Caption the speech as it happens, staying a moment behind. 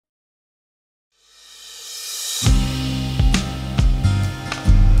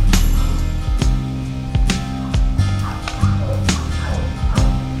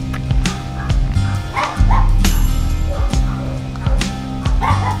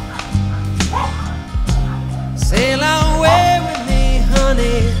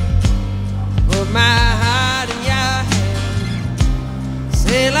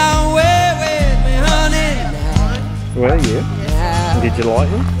Well, yeah. Did you like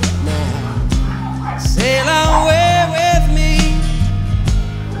him? Sail away with me.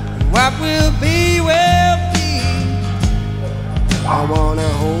 What will be, will be. I wanna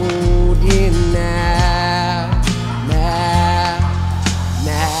hold you now, now,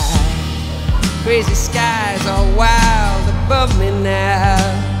 now. Crazy skies are wild above me now.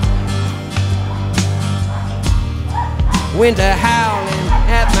 Winter howling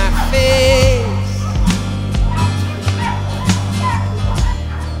at my face.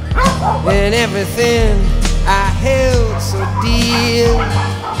 And everything I held so dear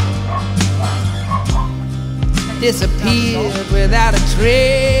disappeared without a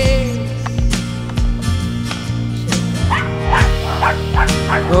trace.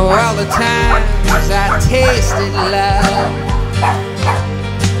 Oh, all the times I tasted love,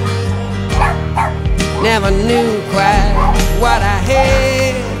 never knew quite what I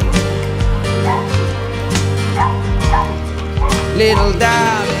had. Little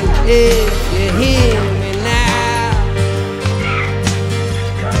darling, if you hear me now,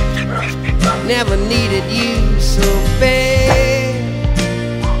 never needed you so bad.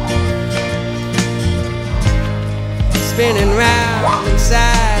 Spinning round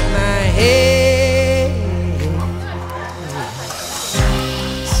inside my head.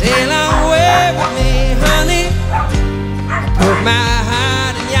 Sail away with me, honey. Put my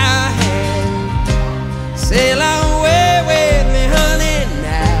heart in your hand. Sail away with me, honey,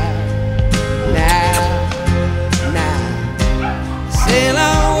 now, now, now. Sail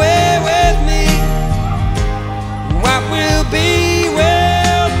away with me. What will be,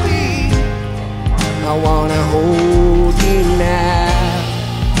 will be. I wanna hold you now,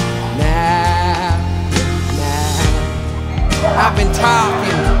 now, now. I've been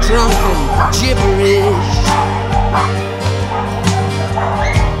talking drunken gibberish,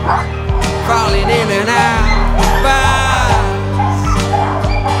 falling in and out of bars,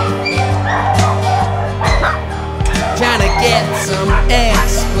 trying to get some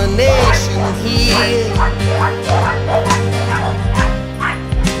explanation here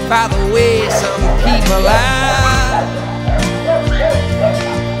by the way some people are.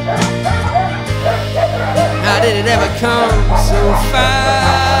 How did it ever come so far?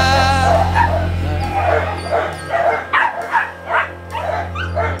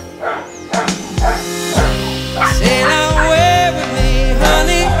 Sail away with me,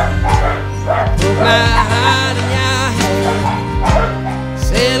 honey. Put my heart in your hand.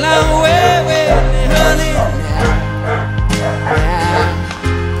 Sail away with me, honey. Now,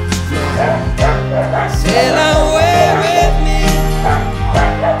 now. Sail away with me.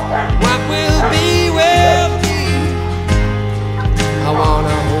 What will be, will be. I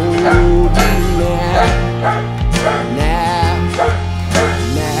wanna hold you now, now,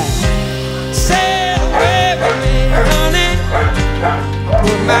 now. Sail away with me, honey.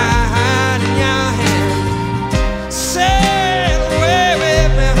 Put my